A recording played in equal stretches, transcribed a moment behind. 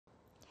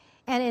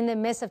And in the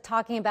midst of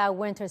talking about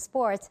winter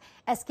sports,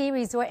 a ski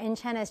resort in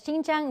China's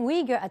Xinjiang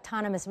Uyghur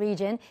Autonomous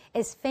Region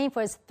is famed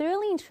for its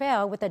thrilling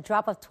trail with a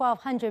drop of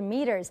 1,200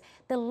 meters,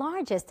 the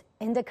largest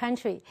in the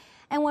country.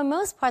 And when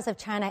most parts of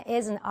China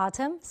is in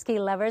autumn, ski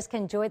lovers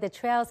can enjoy the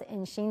trails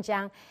in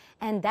Xinjiang.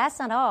 And that's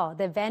not all.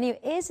 The venue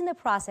is in the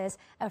process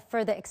of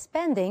further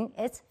expanding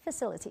its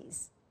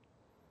facilities.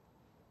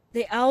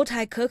 The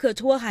Altai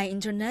Keketuohai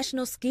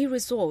International Ski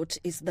Resort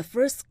is the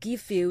first ski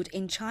field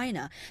in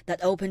China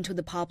that opened to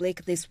the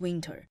public this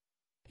winter.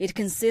 It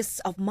consists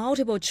of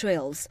multiple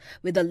trails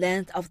with a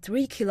length of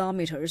 3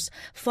 kilometers,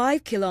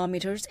 5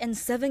 kilometers, and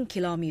 7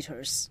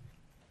 kilometers.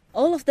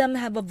 All of them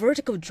have a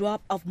vertical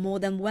drop of more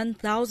than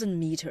 1,000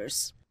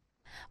 meters.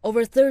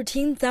 Over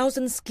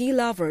 13,000 ski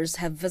lovers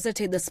have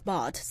visited the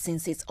spot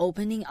since its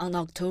opening on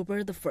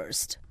October the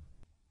 1st.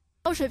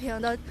 For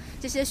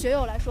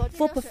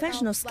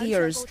professional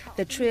skiers,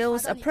 the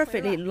trails are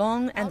perfectly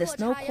long and the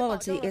snow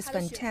quality is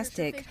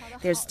fantastic.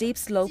 There's steep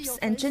slopes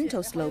and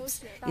gentle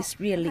slopes. It's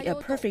really a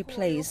perfect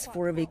place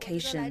for a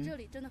vacation.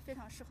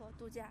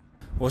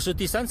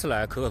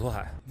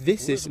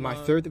 This is my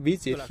third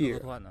visit here.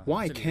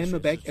 Why I came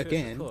back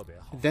again?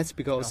 That's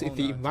because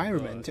the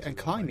environment and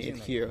climate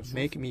here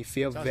make me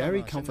feel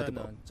very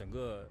comfortable.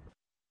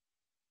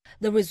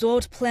 The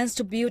resort plans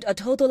to build a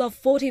total of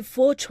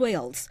 44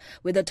 trails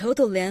with a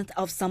total length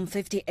of some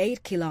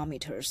 58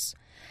 kilometers.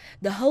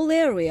 The whole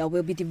area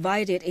will be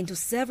divided into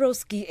several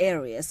ski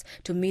areas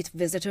to meet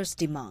visitors'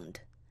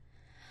 demand.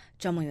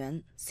 Zhang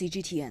Mengyuan,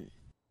 CGTN.